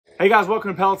Hey guys,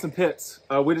 welcome to Pellets and Pits.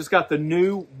 We just got the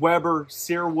new Weber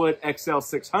Searwood XL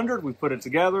 600. We put it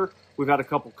together. We've had a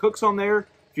couple cooks on there.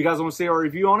 If you guys want to see our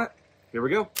review on it, here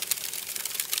we go.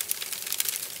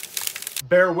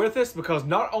 Bear with us because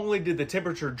not only did the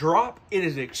temperature drop, it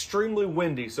is extremely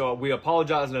windy. So we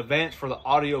apologize in advance for the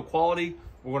audio quality.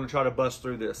 We're going to try to bust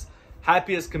through this.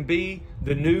 Happy as can be,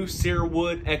 the new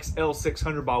Searwood XL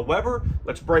 600 by Weber.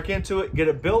 Let's break into it, get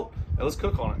it built, and let's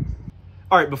cook on it.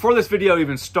 All right, before this video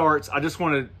even starts, I just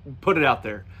want to put it out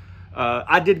there.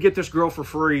 I did get this grill for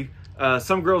free.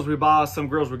 Some grills we buy, some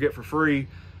grills we get for free.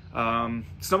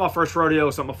 It's not my first rodeo,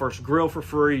 it's not my first grill for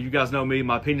free. You guys know me,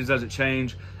 my opinions doesn't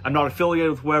change. I'm not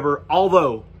affiliated with Weber,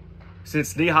 although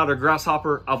since knee-high to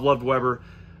grasshopper, I've loved Weber.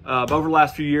 But over the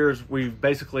last few years, we've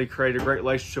basically created a great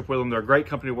relationship with them. They're a great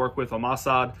company to work with on my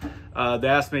side. They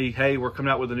asked me, hey, we're coming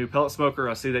out with a new pellet smoker.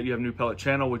 I see that you have a new pellet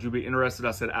channel. Would you be interested?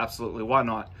 I said, absolutely, why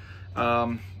not?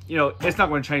 You know, it's not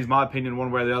going to change my opinion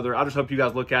one way or the other. I just hope you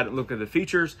guys look at it, look at the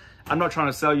features. I'm not trying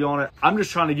to sell you on it. I'm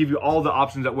just trying to give you all the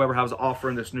options that Weber has to offer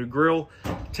in this new grill.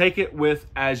 Take it with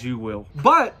as you will.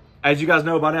 But as you guys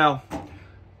know by now,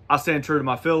 I stand true to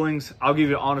my feelings. I'll give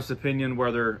you an honest opinion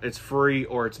whether it's free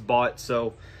or it's bought.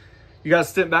 So you guys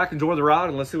sit back, enjoy the ride,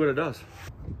 and let's see what it does.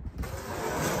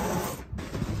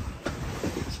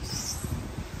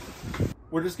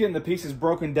 We're just getting the pieces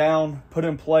broken down, put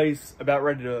in place, about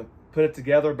ready to put it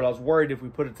together, but I was worried if we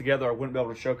put it together, I wouldn't be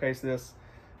able to showcase this.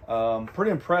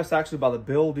 Pretty impressed actually by the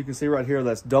build. You can see right here,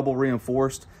 that's double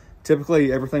reinforced.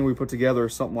 Typically, everything we put together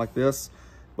is something like this,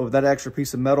 but with that extra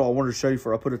piece of metal, I wanted to show you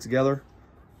before I put it together.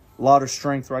 A lot of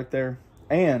strength right there.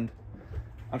 And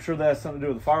I'm sure that has something to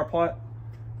do with the fire plot,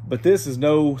 but this is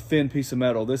no thin piece of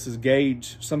metal. This is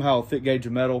gauge, somehow a thick gauge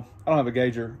of metal. I don't have a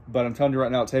gauger, but I'm telling you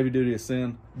right now, it's heavy duty as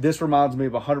sin. This reminds me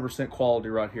of 100% quality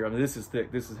right here. I mean, this is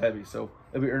thick, this is heavy. So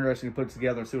it'll be interesting to put it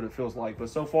together and see what it feels like. But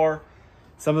so far,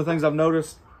 some of the things I've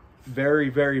noticed, very,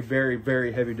 very, very,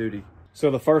 very heavy duty.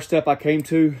 So the first step I came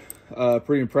to,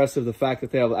 pretty impressive, the fact that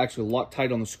they have actually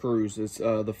Loctite on the screws. It's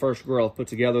the first grill I've put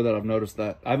together that I've noticed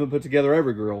that. I haven't put together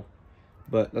every grill,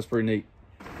 but that's pretty neat.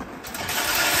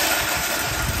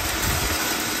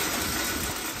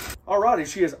 Alrighty,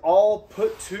 she is all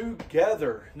put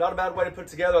together. Not a bad way to put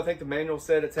together. I think the manual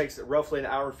said it takes roughly an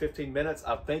hour and 15 minutes.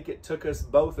 I think it took us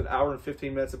both an hour and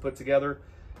 15 minutes to put together.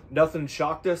 Nothing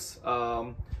shocked us.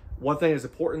 One thing is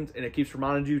important, and it keeps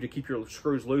reminding you to keep your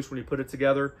screws loose when you put it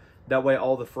together. That way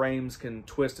all the frames can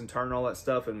twist and turn and all that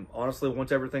stuff. And honestly, once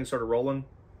everything started rolling,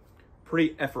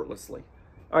 pretty effortlessly.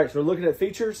 All right, so we're looking at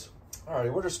features.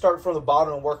 Alrighty, we're just starting from the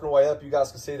bottom and working our way up. You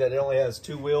guys can see that it only has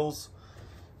 2 wheels.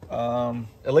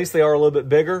 At least they are a little bit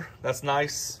bigger. That's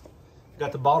nice.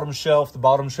 Got the bottom shelf. The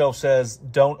bottom shelf says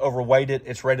don't overweight it.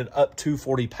 It's rated up to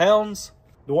 40 pounds.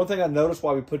 The one thing I noticed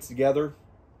while we put it together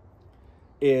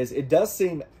is it does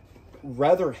seem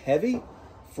rather heavy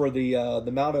for the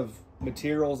amount of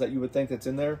materials that you would think that's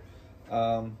in there.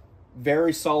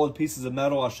 Very solid pieces of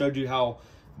metal. I showed you how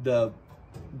the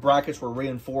brackets were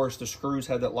reinforced. The screws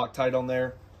had that Loctite on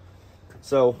there.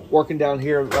 So working down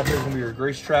here, right here is gonna be your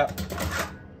grease trap.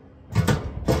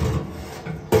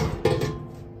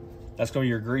 That's going to be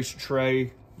your grease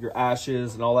tray, your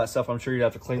ashes, and all that stuff. I'm sure you'd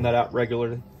have to clean that out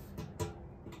regularly.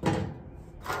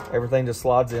 Everything just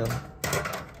slides in.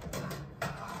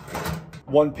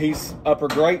 One piece upper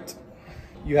grate.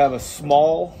 You have a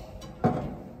small,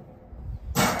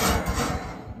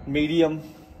 medium,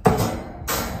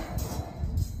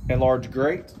 and large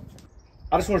grate.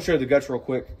 I just want to show you the guts real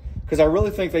quick because I really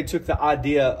think they took the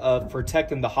idea of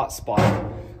protecting the hot spot.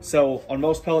 So on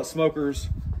most pellet smokers,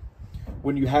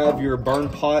 when you have your burn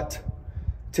pot,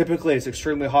 typically it's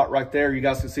extremely hot right there. You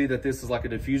guys can see that this is like a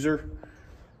diffuser.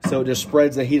 So it just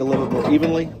spreads the heat a little bit more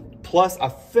evenly. Plus, I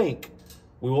think,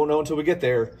 we won't know until we get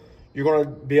there, you're gonna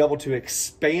be able to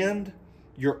expand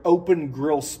your open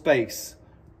grill space.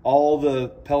 All the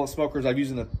pellet smokers I've used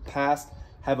in the past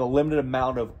have a limited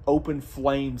amount of open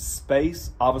flame space,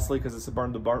 obviously because it's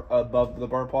above the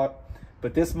burn pot.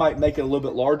 But this might make it a little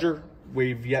bit larger.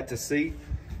 We've yet to see.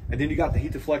 And then you got the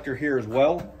heat deflector here as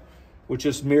well, which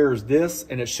just mirrors this,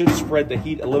 and it should spread the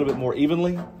heat a little bit more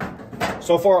evenly.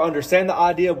 So far, I understand the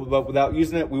idea, but without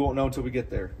using it, we won't know until we get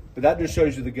there. But that just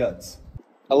shows you the guts.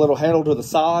 A little handle to the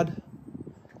side,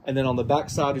 and then on the back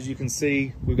side, as you can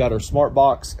see, we've got our smart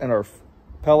box and our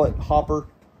pellet hopper.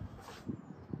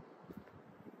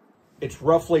 It's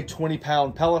roughly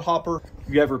 20-pound pellet hopper.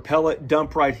 You have your pellet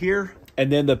dump right here,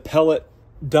 and then the pellet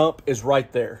dump is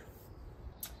right there.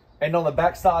 And on the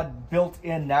backside, built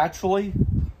in naturally,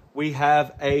 we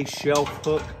have a shelf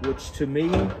hook, which to me,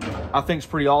 I think is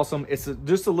pretty awesome. It's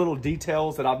just the little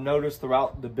details that I've noticed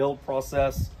throughout the build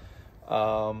process.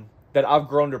 that I've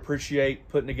grown to appreciate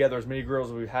putting together as many grills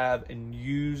as we have and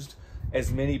used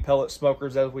as many pellet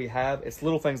smokers as we have. It's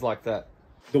little things like that.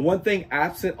 The one thing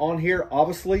absent on here,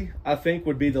 obviously, I think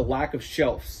would be the lack of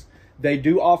shelves. They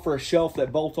do offer a shelf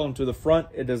that bolts onto the front.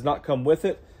 It does not come with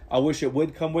it. I wish it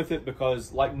would come with it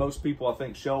because, like most people, I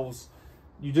think shelves,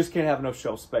 you just can't have enough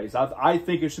shelf space. I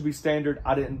think it should be standard.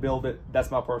 I didn't build it.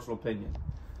 That's my personal opinion.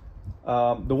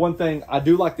 The one thing, I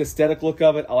do like the aesthetic look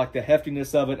of it. I like the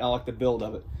heftiness of it. I like the build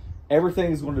of it.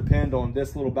 Everything is going to depend on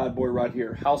this little bad boy right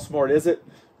here. How smart is it?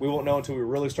 We won't know until we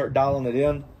really start dialing it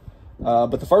in.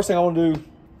 But the first thing I want to do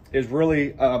is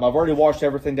really, I've already washed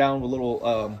everything down with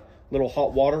little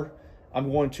hot water. I'm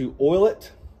going to oil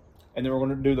it, and then we're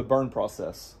going to do the burn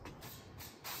process.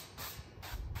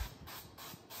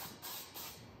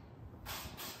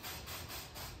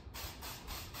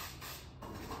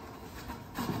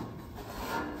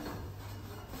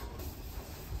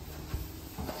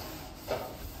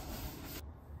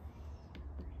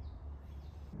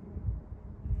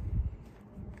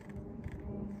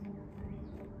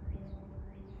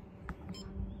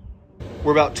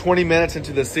 We're about 20 minutes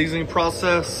into the seasoning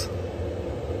process.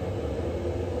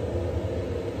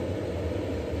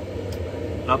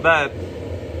 Not bad.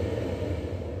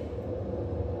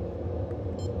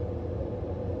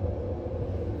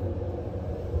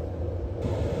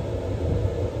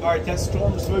 All right, that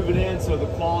storm's moving in, so the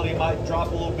quality might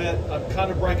drop a little bit. I'm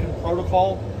kind of breaking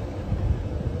protocol.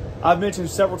 I've mentioned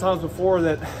several times before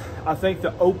that I think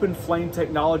the open flame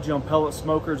technology on pellet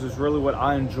smokers is really what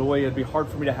I enjoy. It'd be hard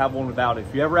for me to have one without it.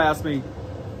 If you ever ask me,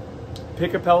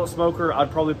 pick a pellet smoker, I'd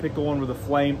probably pick the one with a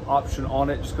flame option on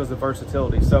it just because of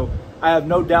versatility. So I have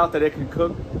no doubt that it can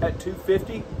cook at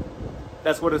 250.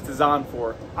 That's what it's designed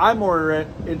for. I'm more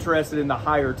interested in the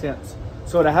higher temps.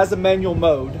 So it has a manual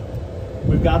mode.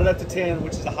 We've got it at the 10,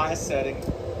 which is the highest setting.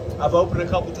 I've opened a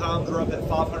couple times, we're up at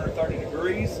 530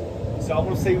 degrees. So I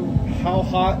want to see how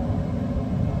hot,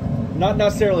 not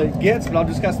necessarily it gets, but I've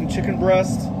just got some chicken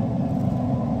breast.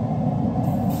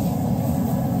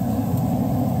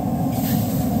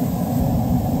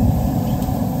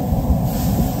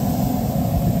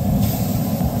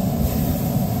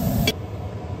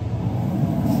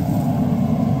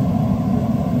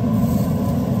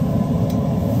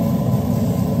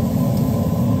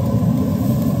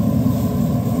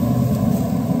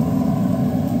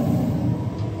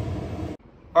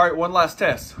 All right, one last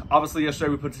test. Obviously yesterday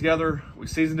we put together, we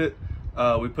seasoned it.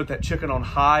 We put that chicken on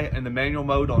high and the manual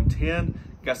mode on 10.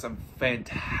 Got some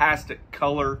fantastic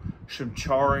color, some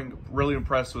charring, really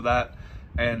impressed with that.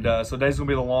 And so today's gonna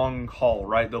be the long haul,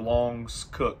 right? The long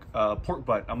cook, pork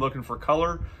butt. I'm looking for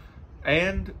color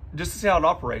and just to see how it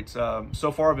operates.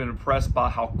 So far I've been impressed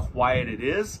by how quiet it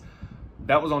is.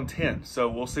 That was on 10, so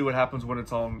we'll see what happens when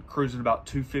it's on cruising about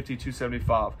 250,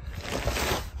 275.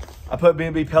 I put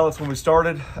B&B pellets when we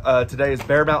started. Today is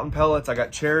Bear Mountain pellets. I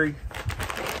got cherry.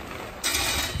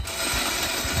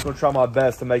 I'm gonna try my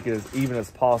best to make it as even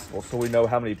as possible so we know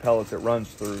how many pellets it runs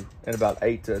through in about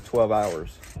 8 to 12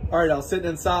 hours. All right, I was sitting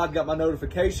inside, got my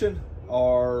notification.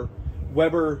 Our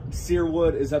Weber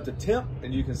Searwood is up to temp,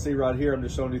 and you can see right here, I'm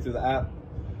just showing you through the app.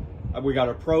 We got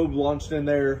a probe launched in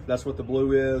there. That's what the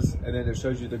blue is. And then it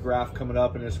shows you the graph coming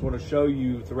up, and it's gonna show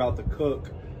you throughout the cook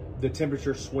the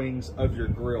temperature swings of your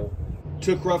grill.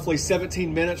 Took roughly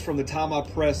 17 minutes from the time I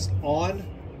pressed on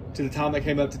to the time I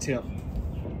came up to temp.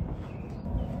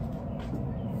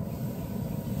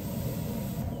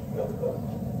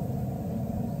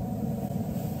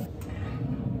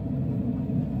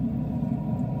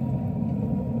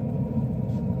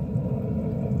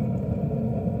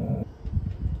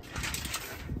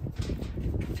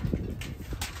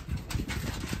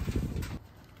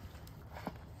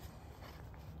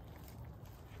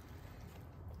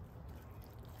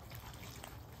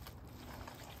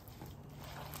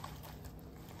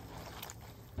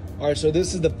 All right, so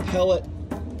this is the pellet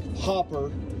hopper,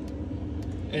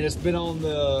 and it's been on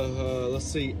the, let's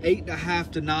see,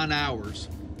 8.5 to 9 hours.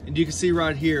 And you can see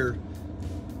right here,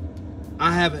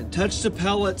 I haven't touched the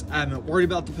pellets, I haven't worried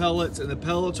about the pellets, and the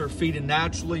pellets are feeding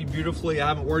naturally, beautifully. I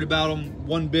haven't worried about them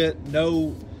one bit,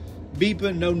 no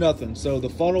beeping, no nothing. So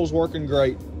the funnel's working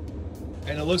great.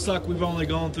 And it looks like we've only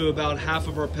gone through about half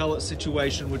of our pellet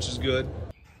situation, which is good.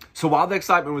 So why the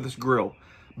excitement with this grill?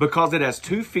 Because it has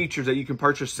two features that you can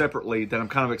purchase separately that I'm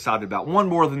kind of excited about. One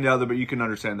more than the other, but you can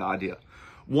understand the idea.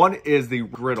 One is the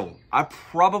griddle. I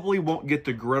probably won't get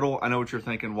the griddle. I know what you're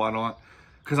thinking, why not?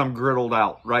 Because I'm griddled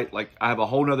out, right? Like I have a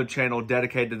whole nother channel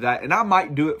dedicated to that, and I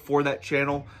might do it for that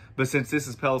channel, but since this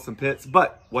is Pellets and Pits,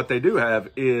 but what they do have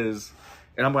is,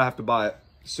 and I'm gonna have to buy it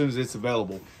as soon as it's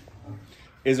available,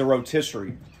 is a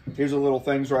rotisserie. Here's the little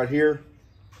things right here.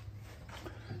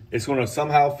 It's going to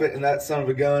somehow fit in that son of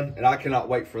a gun, and I cannot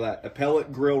wait for that. A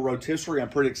pellet grill rotisserie, I'm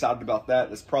pretty excited about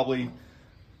that. It's probably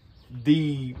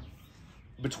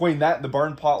between that and the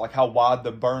burn pot, like how wide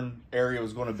the burn area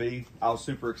was going to be, I was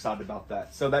super excited about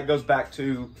that. So that goes back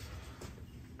to,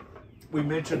 we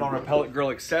mentioned on our pellet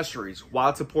grill accessories, why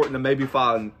it's important to maybe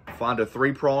find a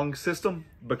 3-prong system,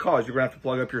 because you're going to have to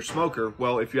plug up your smoker.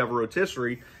 Well, if you have a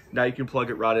rotisserie, now you can plug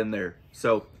it right in there.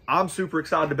 So I'm super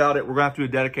excited about it. We're going to have to do a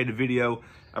dedicated video.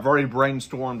 I've already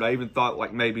brainstormed. I even thought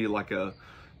like maybe like a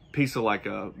piece of like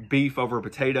a beef over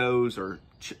potatoes, or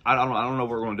I don't know what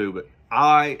we're going to do, but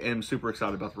I am super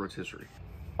excited about the rotisserie.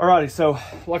 Alrighty, so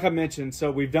like I mentioned,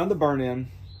 so we've done the burn-in.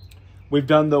 We've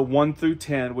done the 1 through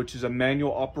 10, which is a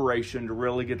manual operation to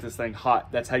really get this thing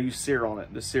hot. That's how you sear on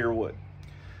it, the sear wood.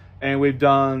 And we've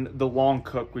done the long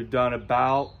cook. We've done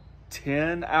about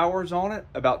 10 hours on it,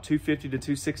 about 250 to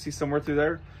 260, somewhere through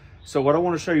there. So what I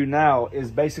want to show you now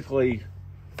is basically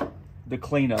the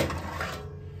cleanup.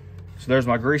 So there's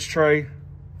my grease tray.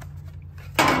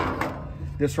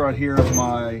 This right here is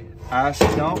my ash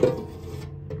dump,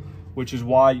 which is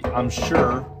why I'm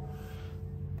sure,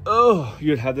 oh,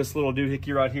 you'd have this little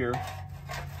doohickey right here.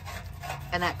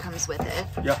 And that comes with it.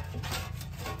 Yep.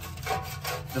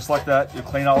 Just like that, you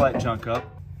clean all that junk up.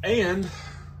 And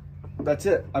that's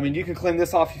it. I mean, you can clean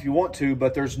this off if you want to,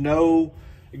 but there's no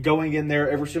going in there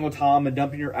every single time and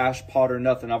dumping your ash pot or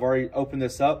nothing. I've already opened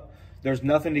this up. There's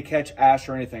nothing to catch ash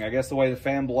or anything. I guess the way the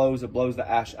fan blows, it blows the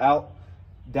ash out,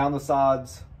 down the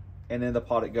sides, and in the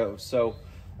pot it goes. So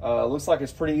looks like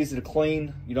it's pretty easy to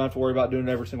clean. You don't have to worry about doing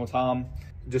it every single time.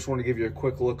 Just want to give you a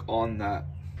quick look on that.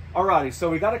 Alrighty, so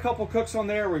we got a couple cooks on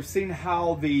there. We've seen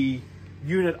how the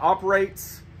unit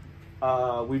operates.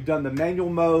 We've done the manual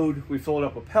mode. We fill it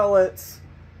up with pellets.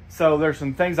 So there's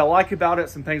some things I like about it,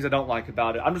 some things I don't like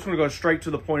about it. I'm just going to go straight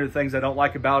to the point of things I don't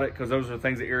like about it, because those are the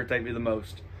things that irritate me the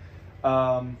most.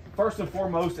 First and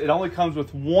foremost, it only comes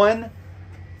with one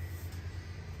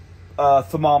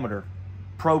thermometer,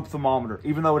 probe thermometer,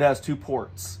 even though it has 2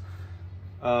 ports.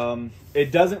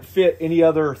 It doesn't fit any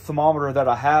other thermometer that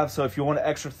I have, so if you want an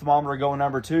extra thermometer going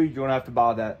number 2, you're going to have to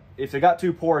buy that. If they got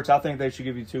 2 ports, I think they should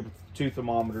give you two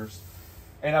thermometers.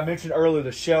 And I mentioned earlier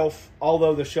the shelf.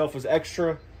 Although the shelf is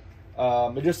extra,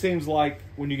 it just seems like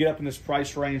when you get up in this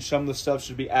price range, some of the stuff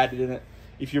should be added in it.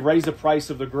 If you raise the price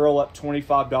of the grill up $25,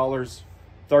 $30,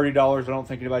 I don't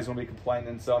think anybody's going to be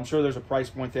complaining. So I'm sure there's a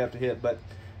price point they have to hit, but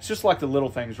it's just like the little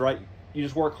things, right? You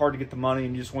just work hard to get the money,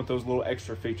 and you just want those little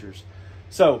extra features.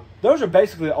 So those are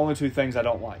basically the only 2 things I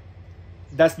don't like.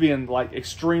 That's being like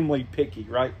extremely picky,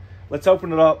 right? Let's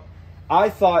open it up. I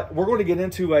thought we're going to get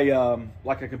into a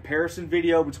like a comparison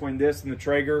video between this and the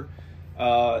Traeger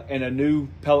and a new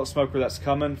pellet smoker that's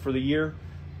coming for the year.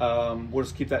 We'll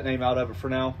just keep that name out of it for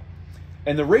now.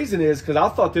 And the reason is because I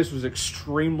thought this was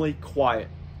extremely quiet.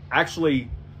 Actually,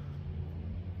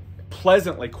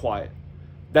 pleasantly quiet.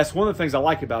 That's one of the things I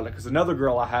like about it, because another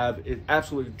grill I have, it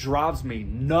absolutely drives me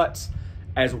nuts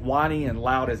as whiny and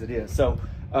loud as it is. So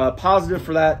positive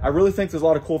for that. I really think there's a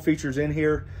lot of cool features in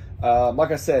here.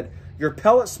 Like I said, your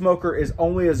pellet smoker is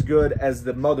only as good as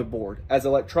the motherboard, as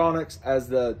electronics, as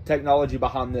the technology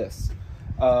behind this.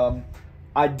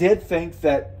 I did think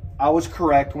that I was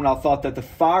correct when I thought that the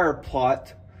fire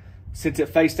plot, since it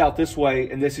faced out this way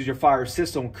and this is your fire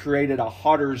system, created a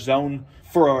hotter zone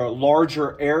for a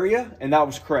larger area, and that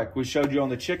was correct. We showed you on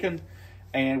the chicken,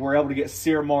 and we're able to get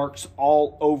sear marks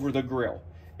all over the grill.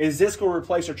 Is this going to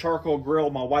replace a charcoal grill?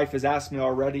 My wife has asked me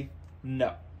already.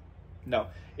 No. No.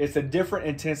 It's a different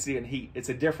intensity in heat. It's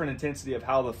a different intensity of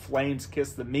how the flames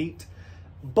kiss the meat.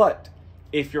 But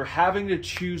if you're having to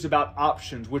choose about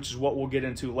options, which is what we'll get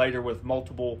into later with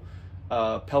multiple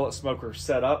pellet smokers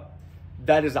set up,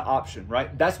 that is an option,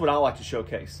 right? That's what I like to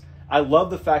showcase. I love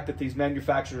the fact that these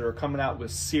manufacturers are coming out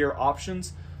with sear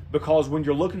options, because when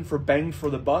you're looking for bang for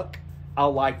the buck, I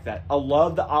like that. I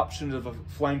love the options of a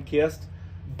flame kissed,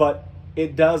 but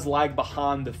it does lag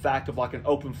behind the fact of like an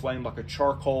open flame, like a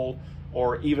charcoal,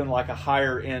 or even like a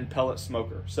higher end pellet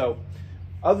smoker. So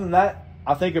other than that,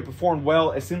 I think it performed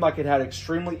well. It seemed like it had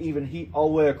extremely even heat all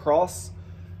the way across.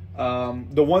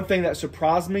 The one thing that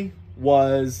surprised me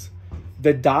was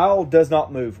the dial does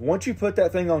not move. Once you put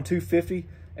that thing on 250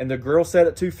 and the grill set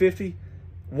at 250,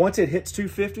 once it hits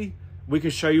 250, we can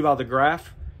show you by the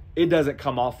graph, it doesn't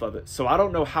come off of it. So I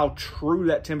don't know how true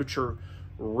that temperature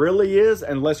really is,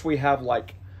 unless we have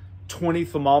like 20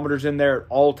 thermometers in there at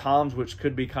all times, which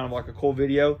could be kind of like a cool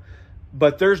video.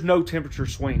 But there's no temperature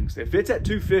swings. If it's at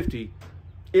 250,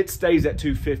 it stays at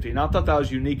 250. And I thought that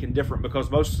was unique and different, because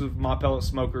most of my pellet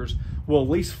smokers will at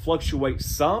least fluctuate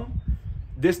some.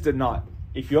 This did not.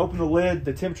 If you open the lid,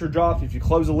 the temperature dropped. If you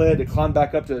close the lid, it climbed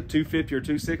back up to 250 or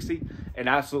 260 and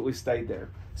absolutely stayed there.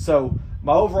 So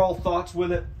my overall thoughts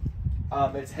with it,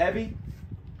 it's heavy.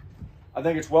 I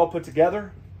think it's well put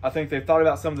together. I think they've thought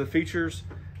about some of the features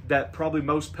that probably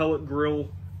most pellet grill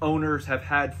owners have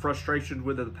had frustration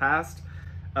with in the past.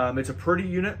 It's a pretty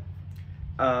unit.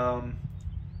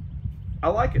 I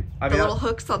like it. The little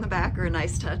hooks on the back are a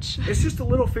nice touch. It's just the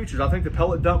little features. I think the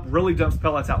pellet dump really dumps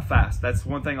pellets out fast. That's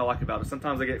one thing I like about it.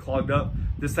 Sometimes they get clogged up.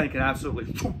 This thing can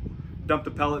absolutely dump the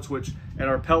pellets, which in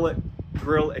our pellet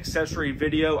grill accessory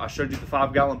video, I showed you the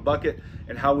 5-gallon bucket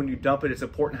and how when you dump it, it's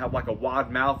important to have like a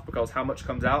wide mouth because how much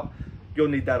comes out. You'll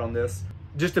need that on this.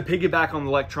 Just to piggyback on the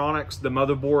electronics, the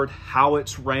motherboard, how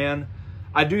it's ran,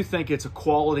 I do think it's a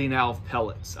quality now of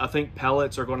pellets. I think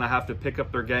pellets are going to have to pick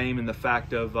up their game in the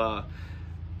fact of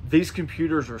these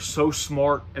computers are so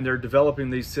smart and they're developing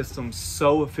these systems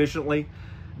so efficiently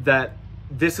that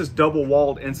this is double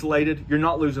walled insulated. You're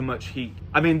not losing much heat.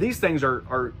 I mean, these things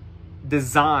are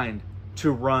designed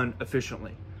to run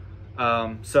efficiently.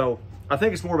 So I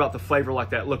think it's more about the flavor like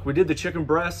that. Look, we did the chicken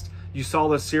breast. You saw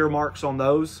the sear marks on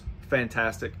those.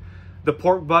 Fantastic. The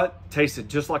pork butt tasted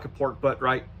just like a pork butt,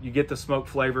 right? You get the smoke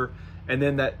flavor. And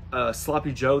then that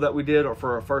sloppy joe that we did or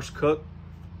for our first cook,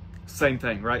 same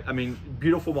thing, right? I mean,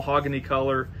 beautiful mahogany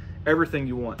color, everything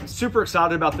you want. Super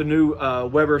excited about the new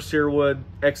Weber Searwood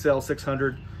XL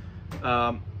 600.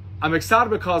 I'm excited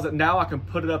because now I can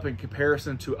put it up in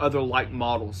comparison to other like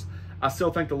models. I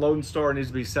still think the Loading Star needs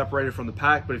to be separated from the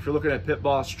pack, but if you're looking at Pit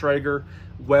Boss, Traeger,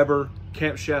 Weber,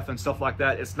 Camp Chef, and stuff like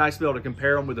that, it's nice to be able to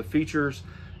compare them with the features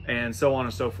and so on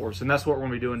and so forth. And that's what we're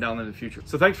gonna be doing down in the future.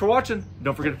 So thanks for watching.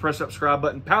 Don't forget to press that subscribe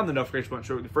button, pound the notification button,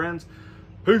 share it with your friends.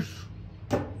 Peace.